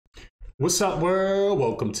What's up, world?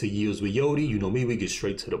 Welcome to Yields with Yodi. You know me, we get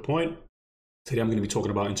straight to the point. Today I'm going to be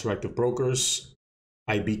talking about interactive brokers,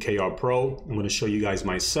 IBKR PRO. I'm going to show you guys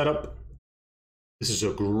my setup. This is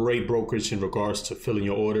a great brokerage in regards to filling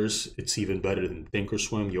your orders. It's even better than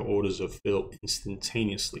Thinkorswim. Your orders are filled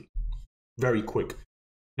instantaneously. Very quick.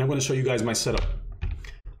 And I'm going to show you guys my setup. All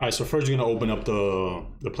right, so first you're going to open up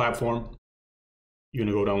the platform. You're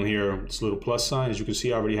going to go down here, this little plus sign. As you can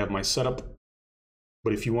see, I already have my setup.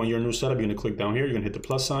 But if you want your new setup, you're going to click down here. You're going to hit the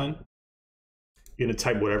plus sign. You're going to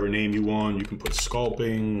type whatever name you want. You can put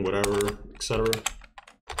scalping, whatever, etc.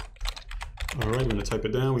 All right, we're going to type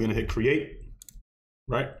it down. We're going to hit create.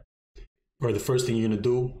 Right? All right, the first thing you're going to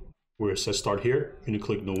do, where it says start here, you're going to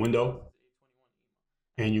click new window.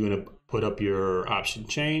 And you're going to put up your option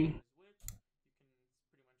chain.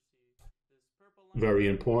 Very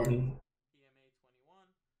important.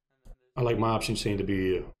 I like my option chain to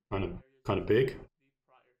be kind of big.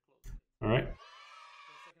 All right,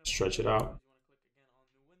 stretch it out.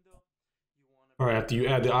 All right, after you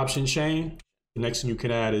add the option chain, the next thing you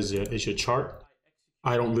can add is your chart.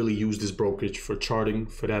 I don't really use this brokerage for charting.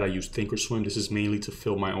 For that, I use Thinkorswim. This is mainly to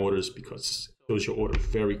fill my orders because it fills your order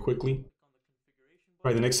very quickly.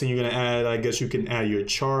 All right, the next thing you're gonna add, I guess you can add your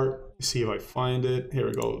chart. Let's see if I find it. Here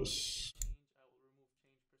it goes.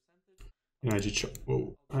 And add your chart.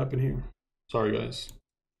 Whoa, what happened here? Sorry, guys.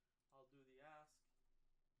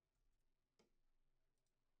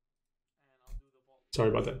 Sorry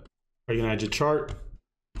about that. Are you gonna add your chart?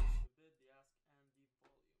 I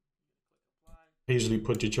usually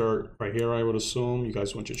put your chart right here, I would assume. You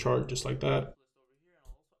guys want your chart just like that.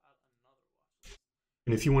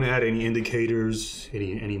 And if you want to add any indicators,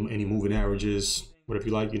 any moving averages, whatever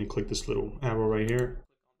you like, you can click this little arrow right here.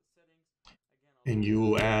 And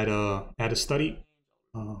you'll add a study.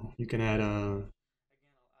 You can add a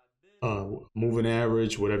moving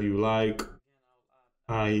average, whatever you like.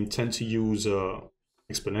 I intend to use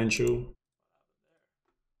exponential.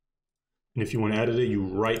 And if you want to edit it, you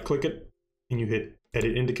right click it and you hit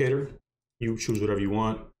edit indicator. You choose whatever you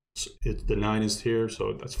want. The 9 is here,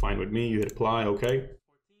 so that's fine with me. You hit apply, okay.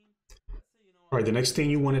 All right, the next thing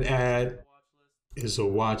you want to add is a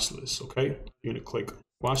watch list, okay. You're gonna click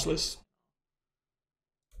watch list.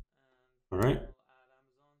 All right,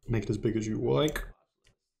 make it as big as you like.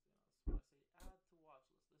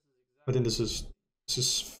 I think this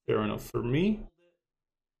is fair enough for me.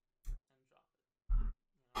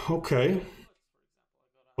 Okay.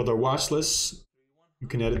 For the watch list, you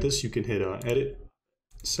can edit this. You can hit edit,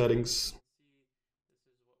 settings,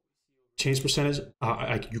 change percentage.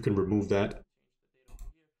 You can remove that.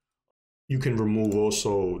 You can remove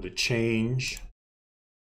also the change.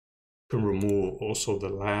 You can remove also the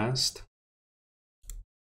last.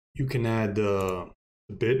 You can add the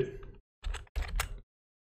bid.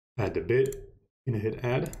 Add the bid. You're gonna hit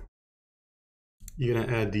add. You're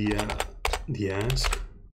gonna add the ask.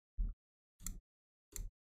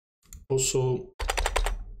 Also,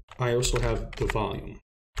 I also have the volume.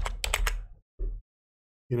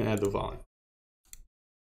 You're gonna add the volume.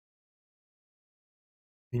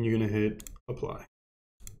 And you're gonna hit apply.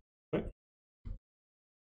 Okay.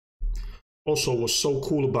 Also, what's so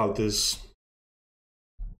cool about this,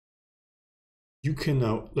 you can,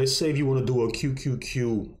 let's say if you wanna do a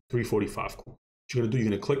QQQ 345 call. What you're gonna do, you're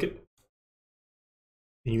gonna click it,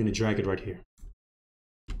 and you're gonna drag it right here.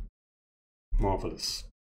 Marvelous.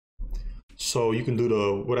 So you can do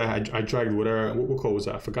I dragged whatever, what call was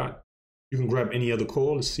that? I forgot. You can grab any other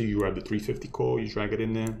call. Let's see, you grab the 350 call, you drag it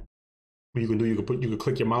in there. What you can do, you can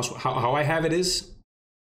click your mouse. How I have it is,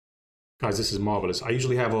 guys, this is marvelous. I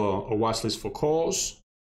usually have a watch list for calls.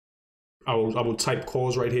 I will type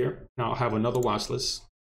calls right here. Now I'll have another watch list.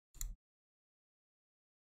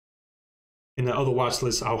 In the other watch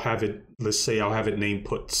list, I'll have it, let's say I'll have it named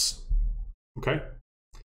puts. Okay.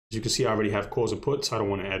 As you can see, I already have calls and puts. I don't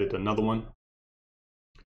want to edit another one.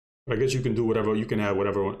 But I guess you can do whatever, you can add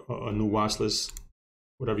whatever, a new watch list,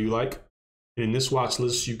 whatever you like. And in this watch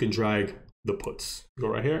list, you can drag the puts. Go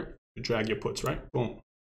right here, you drag your puts, right? Boom.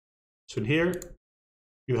 So in here,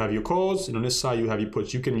 you have your calls, and on this side, you have your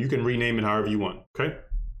puts. You can rename it however you want, okay?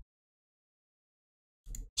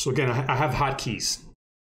 So again, I have hotkeys.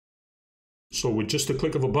 So with just a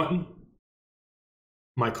click of a button,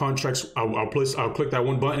 my contracts, I'll click that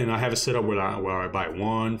one button and I have it set up where I buy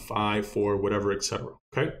 1, 5, 4, whatever, etc.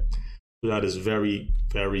 Okay, so that is very,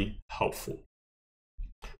 very helpful.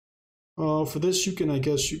 For this, you can, I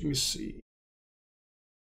guess you can see.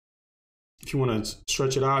 If you want to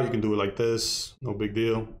stretch it out, you can do it like this. No big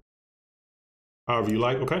deal. However you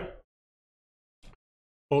like. Okay.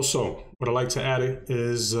 Also, what I like to add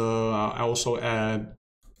is I also add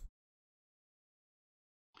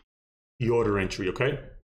the order entry, okay?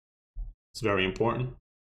 It's very important.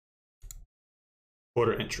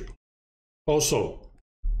 Order entry. Also,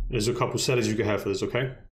 there's a couple settings you can have for this,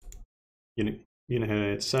 okay? You know,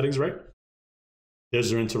 hit settings, right?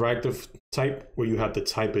 There's your interactive type where you have to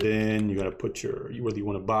type it in. You got to put whether you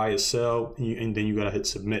want to buy or sell, and then you got to hit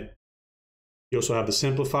submit. You also have the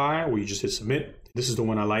simplify where you just hit submit. This is the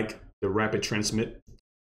one I like, the rapid transmit.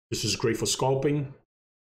 This is great for scalping.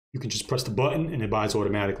 You can just press the button and it buys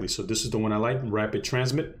automatically. So this is the one I like, rapid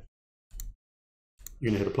transmit.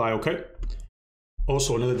 You're gonna hit apply, okay?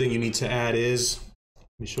 Also, another thing you need to add is,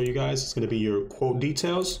 let me show you guys, it's gonna be your quote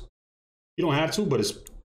details. You don't have to, but it's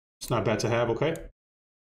not bad to have, okay?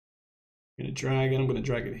 I'm gonna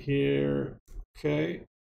drag it here, okay?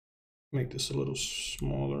 Make this a little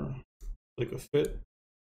smaller, like a fit.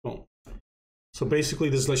 Boom. So basically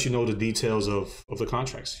this lets you know the details of the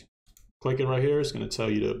contracts. Click it right here, it's gonna tell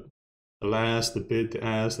you the last, the bid, the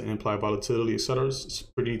ask, the implied volatility, etc. It's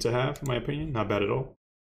pretty neat to have, in my opinion, not bad at all.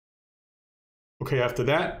 Okay, after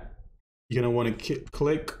that, you're gonna wanna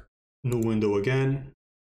click new window again.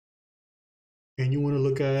 And you wanna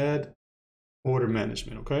look at order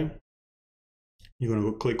management, okay? You're gonna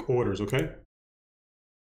go click orders, okay?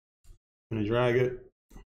 I'm gonna drag it.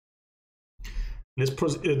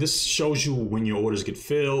 This shows you when your orders get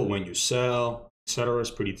filled, when you sell, etc.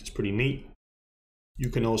 It's pretty neat. You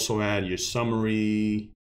can also add your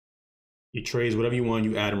summary, your trades, whatever you want,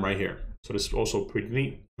 you add them right here. So this is also pretty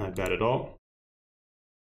neat, not bad at all.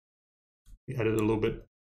 We added a little bit.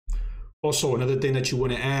 Also, another thing that you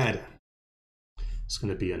want to add, it's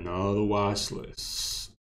going to be another watch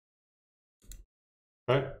list.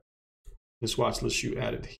 Okay, this watch list you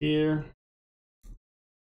added here.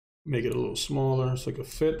 Make it a little smaller so it can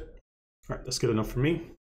fit. All right, that's good enough for me.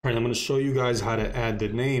 All right, I'm going to show you guys how to add the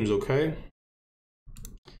names, okay?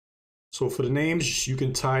 So for the names, you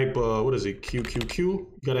can type, what is it, QQQ.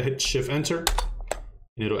 You got to hit Shift Enter,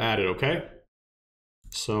 and it'll add it, okay?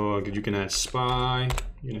 So you can add SPY.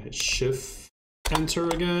 You're going to hit Shift Enter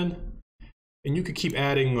again. And you could keep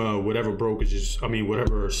adding whatever brokerages,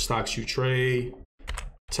 whatever stocks you trade.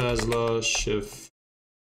 Tesla, Shift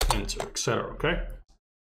Enter, etc., okay?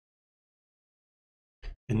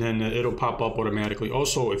 And then it'll pop up automatically.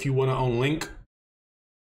 Also, if you want to unlink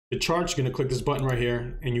the charts, you're going to click this button right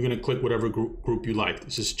here, and you're going to click whatever group you like.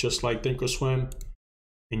 This is just like Thinkorswim.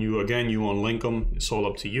 And you unlink them. It's all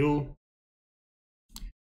up to you.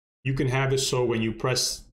 You can have it so when you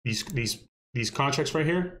press these contracts right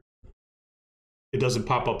here, it doesn't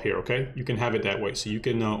pop up here, okay? You can have it that way. So you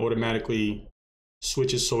can automatically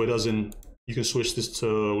switch it so it doesn't, you can switch this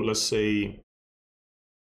to, let's say,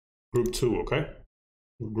 group 2, okay?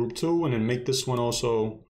 Group 2, and then make this one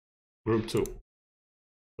also group 2.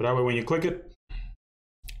 But that way when you click it,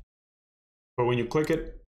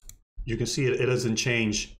 you can see it doesn't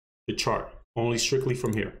change the chart, only strictly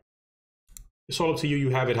from here. It's all up to you,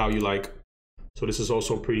 you have it how you like. So this is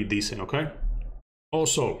also pretty decent, okay?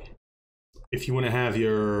 Also, if you want to have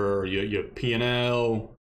your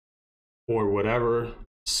P&L or whatever,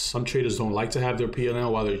 some traders don't like to have their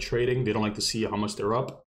P&L while they're trading. They don't like to see how much they're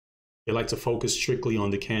up. They like to focus strictly on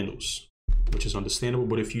the candles, which is understandable.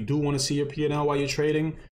 But if you do want to see your P&L while you're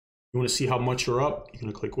trading, you want to see how much you're up, you're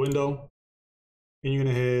going to click window and you're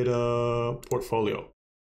going to hit portfolio,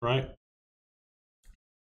 right?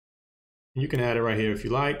 You can add it right here if you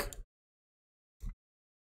like.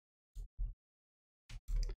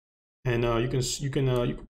 And you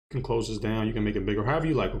can close this down. You can make it bigger, however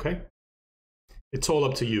you like, okay? It's all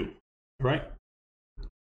up to you, right?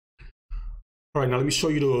 All right, now let me show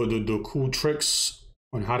you the cool tricks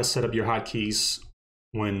on how to set up your hotkeys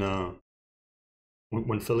when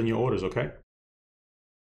filling your orders, okay?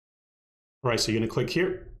 All right, so you're gonna click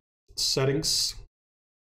here, settings,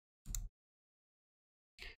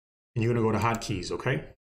 and you're gonna go to hotkeys, okay?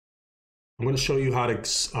 I'm gonna show you how to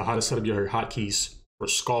set up your hotkeys for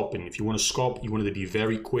scalping. If you want to scalp, you want it to be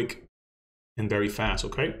very quick and very fast,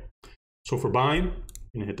 okay? So for buying,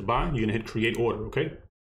 you're gonna hit the buy, you're gonna hit create order, okay?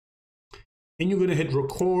 And you're gonna hit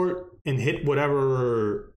record and hit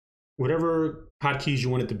whatever hotkeys you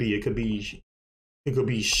want it to be. It could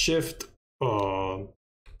be Shift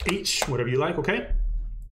H, whatever you like, okay?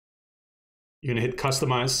 You're gonna hit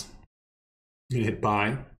customize. You're gonna hit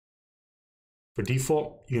buy. For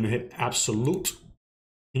default, you're gonna hit absolute.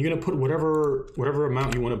 You're gonna put whatever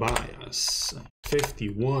amount you want to buy. 50,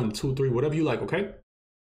 1, 2, 3, whatever you like, okay?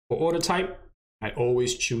 For order type, I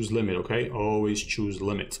always choose limit, okay? Always choose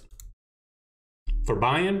limit. For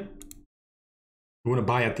buying, you want to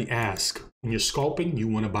buy at the ask. When you're scalping, you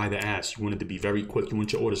want to buy the ask. You want it to be very quick. You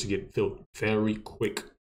want your orders to get filled very quick,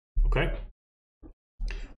 okay?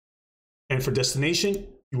 And for destination,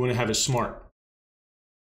 you want to have it smart.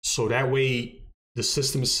 So that way the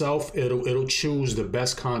system itself, it'll choose the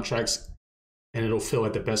best contracts and it'll fill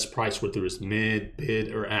at the best price, whether it's mid,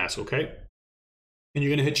 bid, or ask, okay? And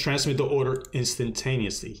you're gonna hit transmit the order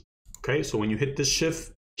instantaneously, okay? So when you hit the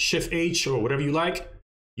shift H or whatever you like,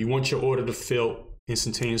 you want your order to fill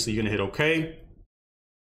instantaneously. You're gonna hit okay.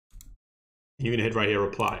 And you're gonna hit right here,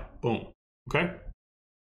 apply, boom, okay?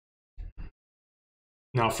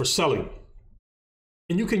 Now for selling,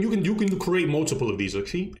 and you can create multiple of these,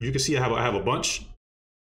 okay? You can see I have a bunch.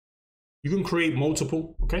 You can create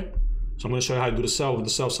multiple, okay? So I'm gonna show you how to do the sell with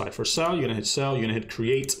the sell side. For sell, you're gonna hit sell, you're gonna hit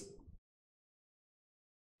create,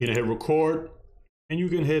 you're gonna hit record, and you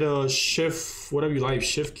can hit shift, whatever you like,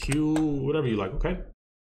 shift Q, whatever you like, okay?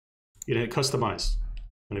 You're gonna hit customize.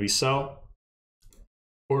 It's gonna be sell.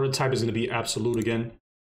 Order type is gonna be absolute again.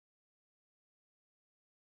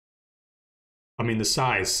 I mean, the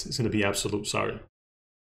size is gonna be absolute, sorry.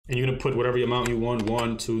 And you're gonna put whatever amount you want,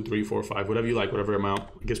 1, 2, 3, 4, 5, whatever you like, whatever amount.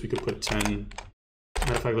 I guess we could put 10.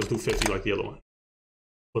 Matter of fact, let's do 50 like the other one.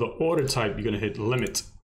 For the order type, you're gonna hit limit,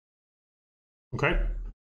 okay?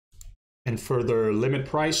 And for the limit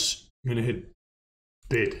price, you're gonna hit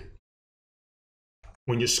bid.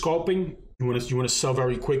 When you're scalping, you wanna sell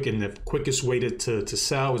very quick, and the quickest way to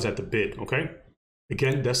sell is at the bid, okay?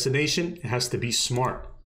 Again, destination, it has to be smart.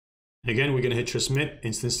 Again, we're gonna hit transmit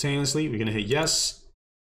instantaneously. We're gonna hit yes,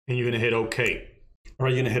 and you're gonna hit okay. All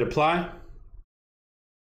right, you're gonna hit apply.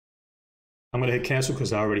 I'm gonna hit cancel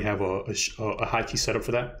because I already have a hotkey set up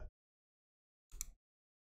for that.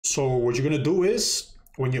 So what you're gonna do is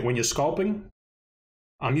when you're scalping,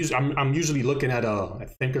 I'm usually looking at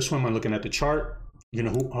Thinkorswim. I'm looking at the chart. You're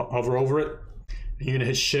gonna hover over it, and you're gonna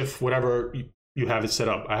hit shift whatever you have it set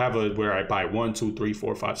up. I have it where I buy 1, 2, 3,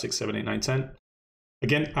 4, 5, 6, 7, 8, 9, 10.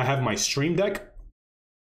 Again, I have my stream deck.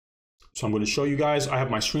 So I'm going to show you guys. I have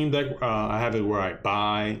my stream deck. I have it where I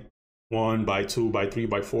buy 1, buy 2, buy 3,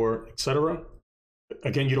 buy 4, etc.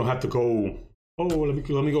 Again, you don't have to go, oh, let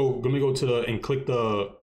me go to the and click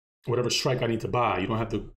the whatever strike I need to buy. You don't have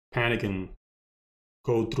to panic and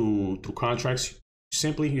go through contracts.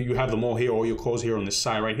 Simply, you have them all here, all your calls here on this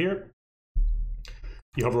side right here.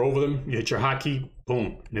 You hover over them, you hit your hotkey,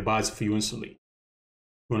 boom, and it buys it for you instantly.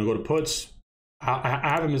 You want to go to puts. I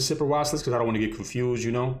have them in separate watch lists because I don't want to get confused,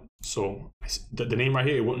 you know. So the name right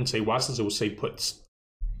here, it wouldn't say watch list, it would say puts.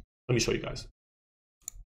 Let me show you guys.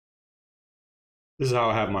 This is how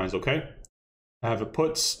I have mine, okay? I have it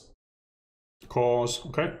puts, calls,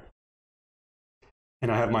 okay?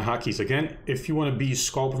 And I have my hotkeys. Again, if you want to be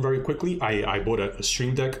scalping very quickly, I bought a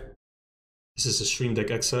stream deck. This is a stream deck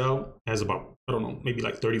XL. It has about, I don't know, maybe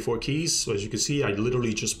like 34 keys. So as you can see, I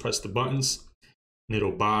literally just press the buttons and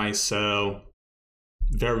it'll buy, sell.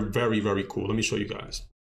 Very, very, very cool. Let me show you guys.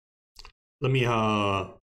 Let me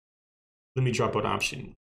drop an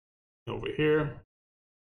option over here.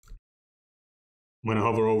 I'm gonna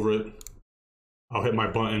hover over it. I'll hit my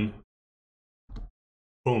button.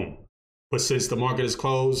 Boom. But since the market is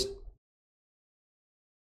closed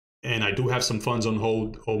and I do have some funds on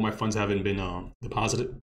hold, all my funds haven't been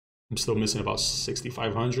deposited. I'm still missing about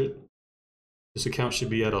 6,500. This account should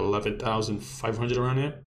be at 11,500 around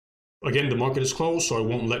there. Again, the market is closed, so it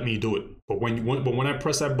won't let me do it. But when I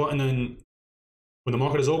press that button and when the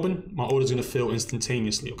market is open, my order is going to fill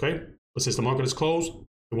instantaneously, okay? But since the market is closed,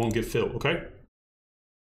 it won't get filled, okay?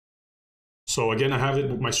 So again, I have it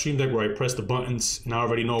with my stream deck where I press the buttons and I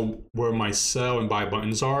already know where my sell and buy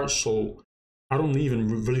buttons are. So I don't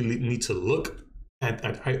even really need to look at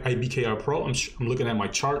IBKR Pro. I'm looking at my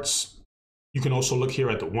charts. You can also look here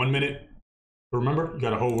at the 1 minute. Remember, you got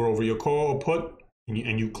to hover over your call or put.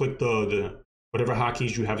 And you click the whatever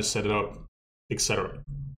hotkeys you have it set it up, etc.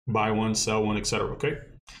 Buy one, sell one, etc. Okay.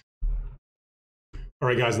 All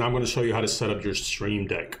right, guys. Now I'm going to show you how to set up your stream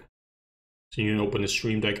deck. So you're going to open the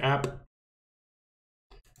Stream Deck app.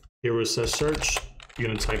 Here it says search. You're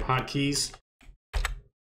going to type hotkeys.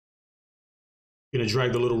 You're going to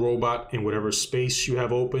drag the little robot in whatever space you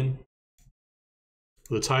have open.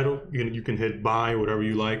 For the title, you can hit buy whatever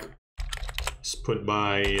you like. Just put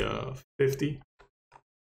buy 50.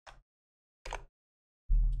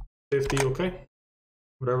 50, okay,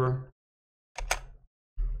 whatever.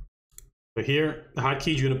 But here, the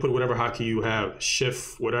hotkeys, you're gonna put whatever hotkey you have,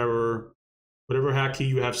 shift, whatever hotkey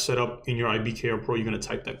you have set up in your IBKR Pro, you're gonna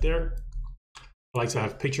type that there. I like to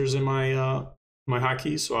have pictures in my my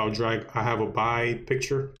hotkeys, so I have a buy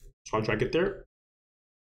picture, so I'll drag it there.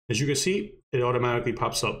 As you can see, it automatically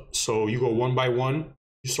pops up. So you go one by one,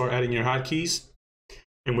 you start adding your hotkeys,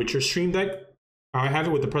 and with your Stream Deck, I have it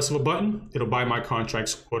with the press of a button. It'll buy my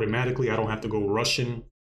contracts automatically. I don't have to go rushing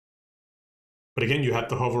But again, you have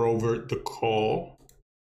to hover over the call.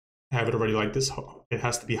 Have it already like this. It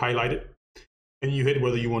has to be highlighted. And you hit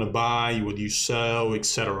whether you want to buy, whether you sell,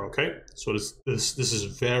 etc. Okay, so this is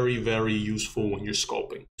very, very useful when you're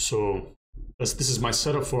scalping. So this is my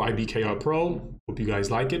setup for IBKR Pro. Hope you guys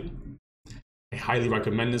like it. I highly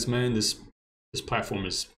recommend this, man. This platform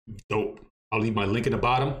is dope. I'll leave my link in the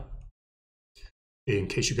bottom in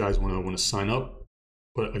case you guys want to sign up.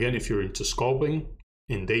 But again, if you're into scalping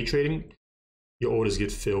and day trading, your orders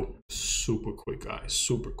get filled super quick, guys.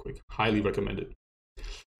 Super quick. Highly recommended.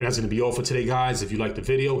 And that's going to be all for today, guys. If you like the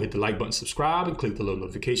video, hit the like button, subscribe, and click the little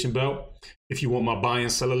notification bell. If you want my buy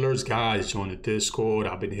and sell alerts, guys, join the Discord.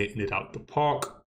 I've been hitting it out the park.